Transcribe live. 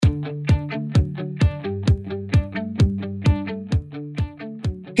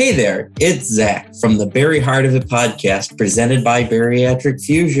Hey there, it's Zach from the Very Heart of It podcast presented by Bariatric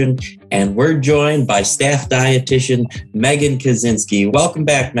Fusion, and we're joined by staff dietitian Megan Kaczynski. Welcome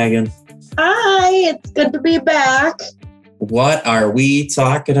back, Megan. Hi, it's good to be back. What are we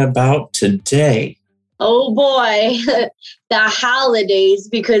talking about today? Oh boy, the holidays,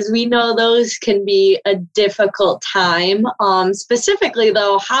 because we know those can be a difficult time. Specifically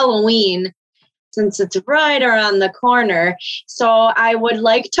though, Halloween, since it's right around the corner. So I would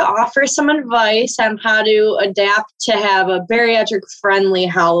like to offer some advice on how to adapt to have a bariatric friendly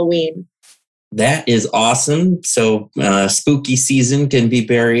Halloween. That is awesome. So spooky season can be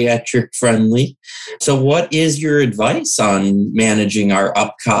bariatric friendly. So what is your advice on managing our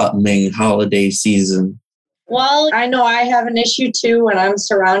upcoming holiday season? Well, I know I have an issue too when I'm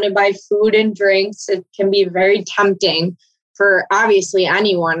surrounded by food and drinks. It can be very tempting for obviously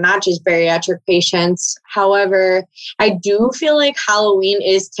anyone, not just bariatric patients. However, I do feel like Halloween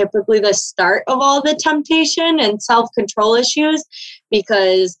is typically the start of all the temptation and self-control issues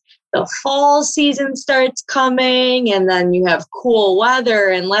because the fall season starts coming and then you have cool weather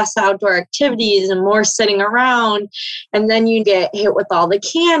and less outdoor activities and more sitting around. And then you get hit with all the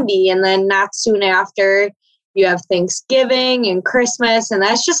candy. And then not soon after, you have Thanksgiving and Christmas. And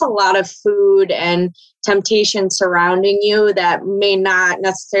that's just a lot of food and temptation surrounding you that may not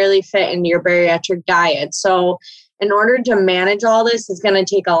necessarily fit into your bariatric diet. So in order to manage all this, it's going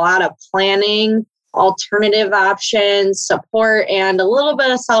to take a lot of planning, alternative options, support, and a little bit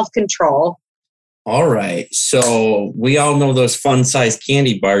of self-control. All right. So we all know those fun-sized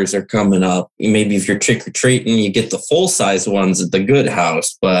candy bars are coming up. Maybe if you're trick-or-treating, you get the full-size ones at the good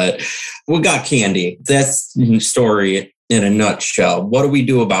house. But we got candy. That's the story in a nutshell. What do we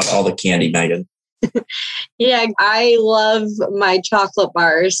do about all the candy, Megan? Yeah, I love my chocolate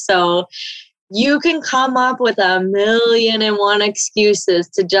bars. So you can come up with 1,000,001 excuses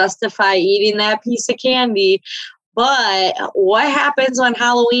to justify eating that piece of candy. But what happens when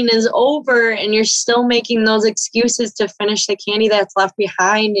Halloween is over and you're still making those excuses to finish the candy that's left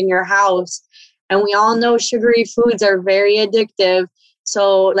behind in your house? And we all know sugary foods are very addictive.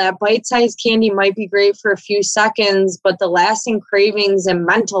 So that bite-sized candy might be great for a few seconds, but the lasting cravings and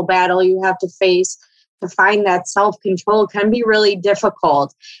mental battle you have to face to find that self-control can be really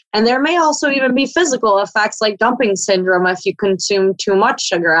difficult. And there may also even be physical effects like dumping syndrome if you consume too much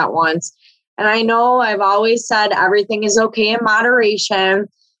sugar at once. And I know I've always said everything is okay in moderation,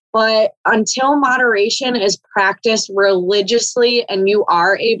 but until moderation is practiced religiously and you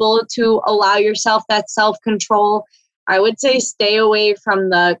are able to allow yourself that self-control, I would say stay away from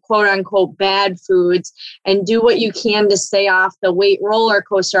the quote unquote bad foods and do what you can to stay off the weight roller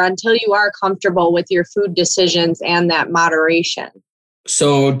coaster until you are comfortable with your food decisions and that moderation.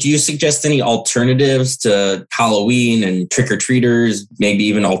 So do you suggest any alternatives to Halloween and trick-or-treaters, maybe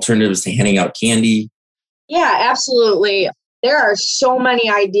even alternatives to handing out candy? Yeah, absolutely. There are so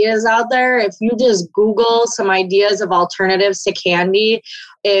many ideas out there. If you just Google some ideas of alternatives to candy,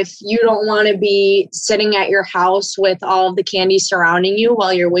 if you don't want to be sitting at your house with all of the candy surrounding you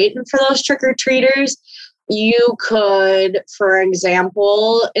while you're waiting for those trick-or-treaters, you could, for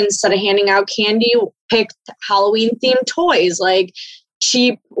example, instead of handing out candy, pick Halloween-themed toys like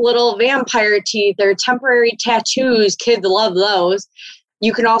cheap little vampire teeth or temporary tattoos. Kids love those.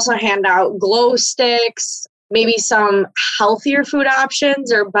 You can also hand out glow sticks, maybe some healthier food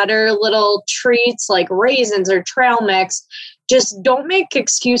options or better little treats like raisins or trail mix. Just don't make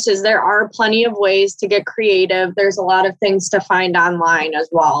excuses. There are plenty of ways to get creative. There's a lot of things to find online as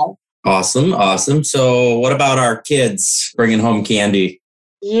well. Awesome. So what about our kids bringing home candy?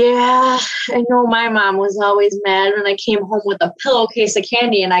 Yeah, I know my mom was always mad when I came home with a pillowcase of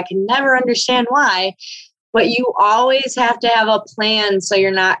candy, and I can never understand why. But you always have to have a plan so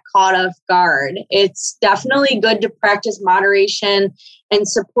you're not caught off guard. It's definitely good to practice moderation and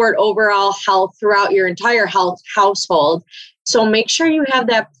support overall health throughout your entire household. So make sure you have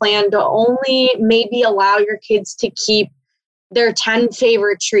that plan to only maybe allow your kids to keep their 10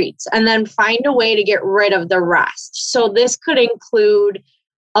 favorite treats and then find a way to get rid of the rest. So this could include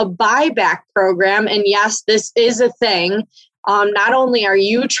a buyback program. And yes, this is a thing. Not only are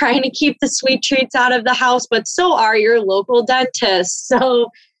you trying to keep the sweet treats out of the house, but so are your local dentists. So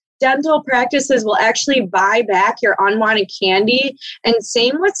dental practices will actually buy back your unwanted candy, and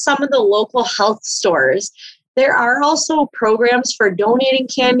same with some of the local health stores. There are also programs for donating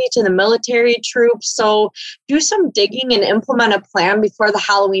candy to the military troops. So do some digging and implement a plan before the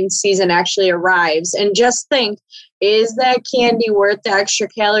Halloween season actually arrives. And just think, is that candy worth the extra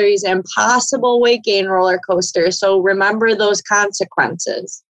calories and possible weight gain roller coaster? So remember those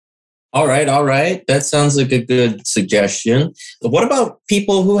consequences. All right, all right. That sounds like a good suggestion. What about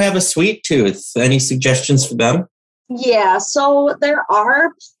people who have a sweet tooth? Any suggestions for them? Yeah, so there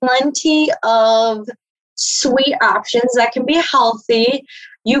are plenty of sweet options that can be healthy.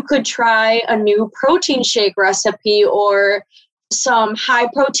 You could try a new protein shake recipe or some high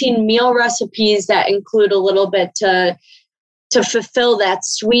protein meal recipes that include a little bit to fulfill that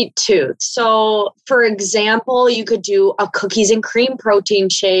sweet tooth. So, for example, you could do a cookies and cream protein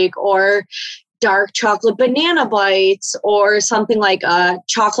shake or dark chocolate banana bites or something like a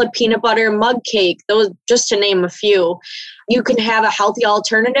chocolate peanut butter mug cake, those just to name a few. You can have a healthy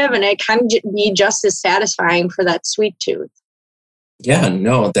alternative and it can be just as satisfying for that sweet tooth. Yeah,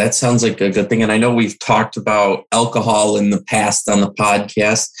 no, that sounds like a good thing. And I know we've talked about alcohol in the past on the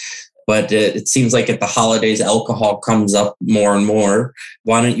podcast, but it seems like at the holidays, alcohol comes up more and more.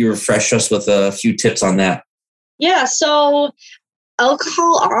 Why don't you refresh us with a few tips on that? Yeah, so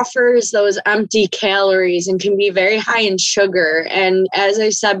alcohol offers those empty calories and can be very high in sugar. And as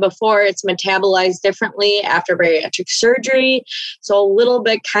I said before, it's metabolized differently after bariatric surgery. So a little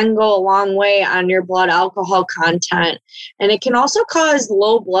bit can go a long way on your blood alcohol content. And it can also cause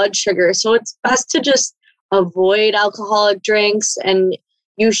low blood sugar. So it's best to just avoid alcoholic drinks, and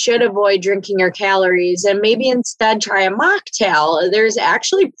you should avoid drinking your calories and maybe instead try a mocktail. There's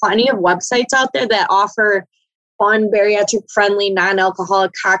actually plenty of websites out there that offer fun, bariatric friendly,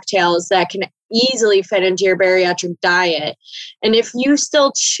 non-alcoholic cocktails that can easily fit into your bariatric diet. And if you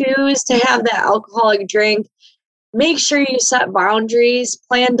still choose to have that alcoholic drink, make sure you set boundaries,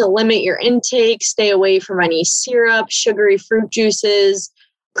 plan to limit your intake, stay away from any syrup, sugary fruit juices,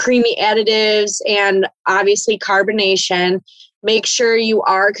 creamy additives, and obviously carbonation. Make sure you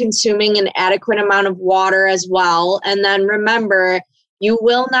are consuming an adequate amount of water as well. And then remember, you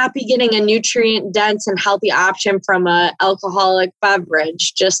will not be getting a nutrient-dense and healthy option from an alcoholic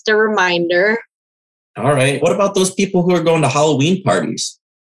beverage. Just a reminder. All right. What about those people who are going to Halloween parties?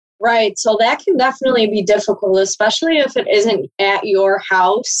 Right. So that can definitely be difficult, especially if it isn't at your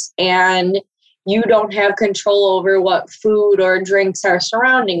house and you don't have control over what food or drinks are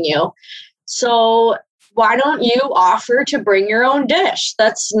surrounding you. So why don't you offer to bring your own dish?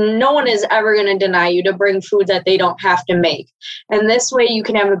 No one is ever going to deny you to bring food that they don't have to make. And this way you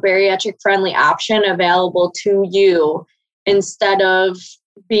can have a bariatric friendly option available to you instead of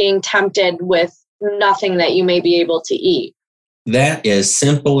being tempted with nothing that you may be able to eat. That is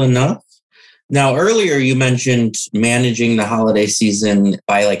simple enough. Now, earlier you mentioned managing the holiday season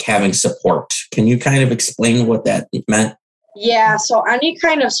by having support. Can you kind of explain what that meant? Yeah, so any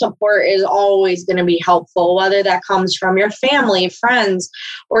kind of support is always going to be helpful, whether that comes from your family, friends,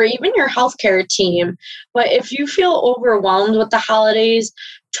 or even your healthcare team. But if you feel overwhelmed with the holidays,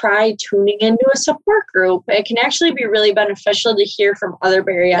 try tuning into a support group. It can actually be really beneficial to hear from other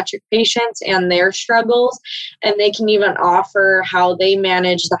bariatric patients and their struggles, and they can even offer how they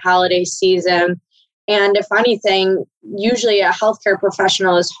manage the holiday season. And if anything, usually a healthcare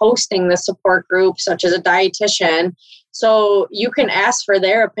professional is hosting the support group, such as a dietitian. So you can ask for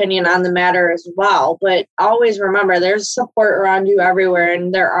their opinion on the matter as well. But always remember, there's support around you everywhere,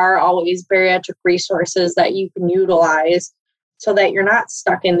 and there are always bariatric resources that you can utilize so that you're not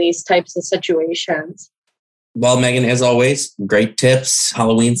stuck in these types of situations. Well, Megan, as always, great tips.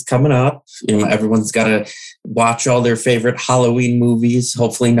 Halloween's coming up. Everyone's got to watch all their favorite Halloween movies,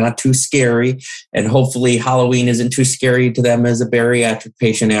 hopefully not too scary. And hopefully Halloween isn't too scary to them as a bariatric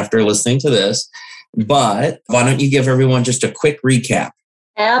patient after listening to this. But why don't you give everyone just a quick recap?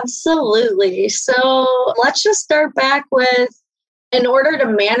 Absolutely. So let's just start back with, in order to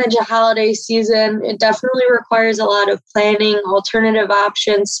manage a holiday season, it definitely requires a lot of planning, alternative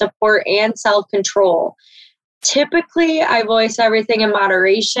options, support, and self-control. Typically, I voice everything in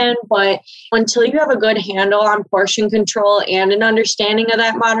moderation, but until you have a good handle on portion control and an understanding of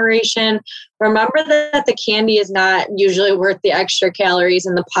that moderation, remember that the candy is not usually worth the extra calories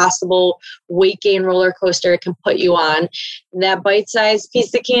and the possible weight gain roller coaster it can put you on. That bite-sized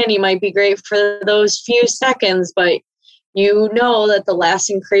piece of candy might be great for those few seconds, but you know that the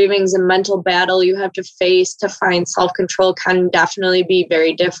lasting cravings and mental battle you have to face to find self-control can definitely be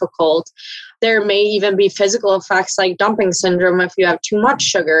very difficult. There may even be physical effects like dumping syndrome if you have too much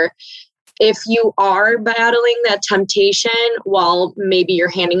sugar. If you are battling that temptation while maybe you're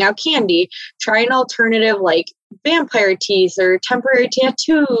handing out candy, try an alternative like vampire teeth or temporary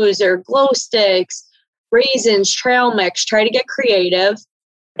tattoos or glow sticks, raisins, trail mix. Try to get creative.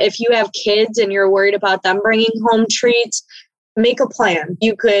 If you have kids and you're worried about them bringing home treats, make a plan.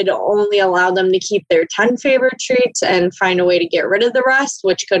 You could only allow them to keep their 10 favorite treats and find a way to get rid of the rest,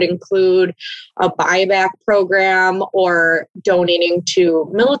 which could include a buyback program or donating to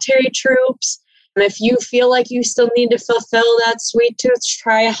military troops. And if you feel like you still need to fulfill that sweet tooth,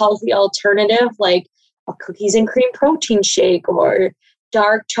 try a healthy alternative like a cookies and cream protein shake or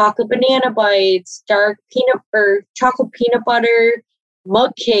dark chocolate banana bites, dark peanut or chocolate peanut butter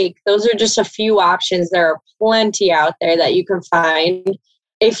mug cake. Those are just a few options. There are plenty out there that you can find.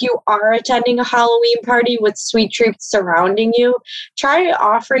 If you are attending a Halloween party with sweet treats surrounding you, try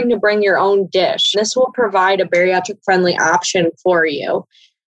offering to bring your own dish. This will provide a bariatric friendly option for you.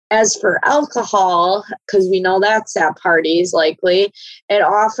 As for alcohol, because we know that's at parties likely, it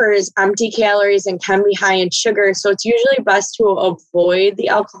offers empty calories and can be high in sugar. So it's usually best to avoid the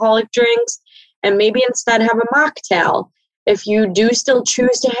alcoholic drinks and maybe instead have a mocktail. If you do still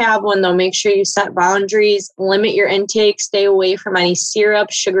choose to have one, though, make sure you set boundaries, limit your intake, stay away from any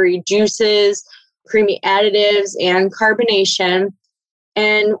syrup, sugary juices, creamy additives, and carbonation.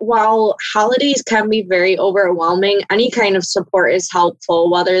 And while holidays can be very overwhelming, any kind of support is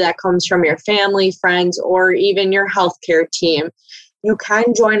helpful, whether that comes from your family, friends, or even your healthcare team. You can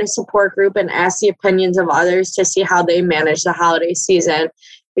join a support group and ask the opinions of others to see how they manage the holiday season,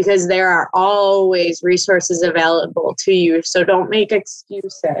 because there are always resources available to you. So don't make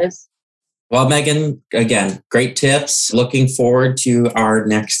excuses. Well, Megan, again, great tips. Looking forward to our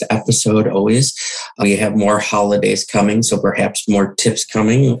next episode always. We have more holidays coming, so perhaps more tips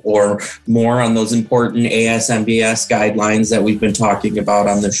coming or more on those important ASMBS guidelines that we've been talking about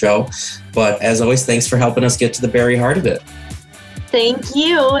on the show. But as always, thanks for helping us get to the very heart of it. Thank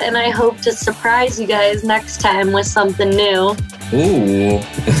you, and I hope to surprise you guys next time with something new.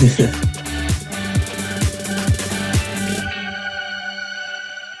 Ooh.